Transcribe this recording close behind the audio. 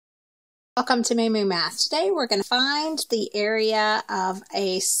Welcome to Moomoomath. Today we're going to find the area of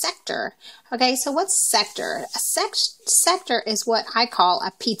a sector. Okay, so what's sector? A sector is what I call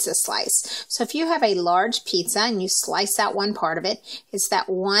a pizza slice. So if you have a large pizza and you slice out one part of it, it's that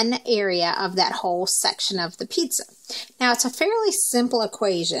one area of that whole section of the pizza. Now it's a fairly simple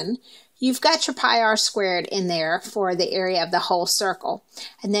equation. You've got your pi r squared in there for the area of the whole circle.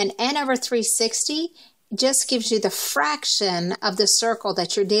 And then n over 360 just gives you the fraction of the circle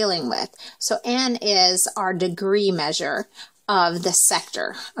that you're dealing with. So n is our degree measure of the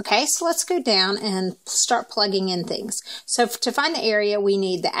sector. Okay, so let's go down and start plugging in things. So to find the area, we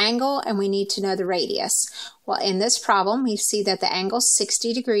need the angle and we need to know the radius. Well, in this problem, we see that the angle is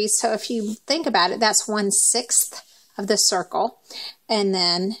 60 degrees. So if you think about it, that's 1/6 of the circle. And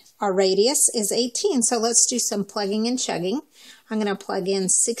then our radius is 18. So let's do some plugging and chugging. I'm going to plug in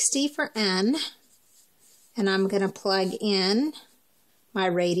 60 for n. And I'm going to plug in my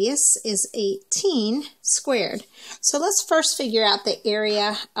radius is 18 squared. So let's first figure out the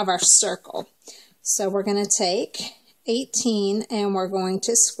area of our circle. So we're going to take 18 and we're going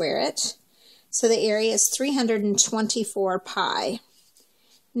to square it. So the area is 324 pi.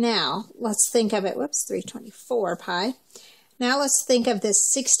 Now let's think of it, 324 pi. Now let's think of this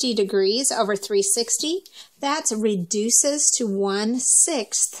 60 degrees over 360. That reduces to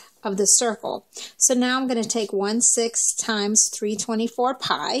 1/6 of the circle. So now I'm going to take 1/6 times 324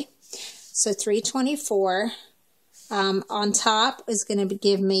 pi. So 324 on top is going to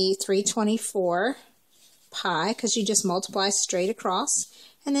give me 324 pi because you just multiply straight across.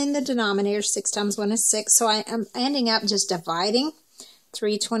 And then the denominator, 6 times 1 is 6. So I am ending up just dividing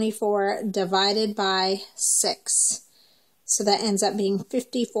 324 divided by 6. So that ends up being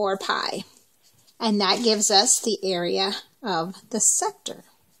 54 pi. And that gives us the area of the sector.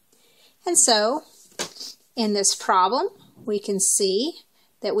 And so, in this problem, we can see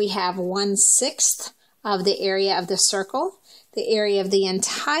that we have 1/6 of the area of the circle. The area of the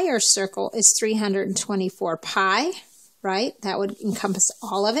entire circle is 324 pi, right? That would encompass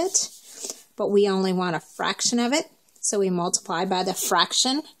all of it, but we only want a fraction of it. So we multiply by the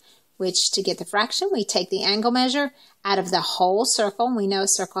fraction, which to get the fraction, we take the angle measure out of the whole circle. We know a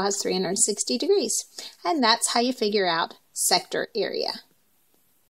circle has 360 degrees. And that's how you figure out sector area.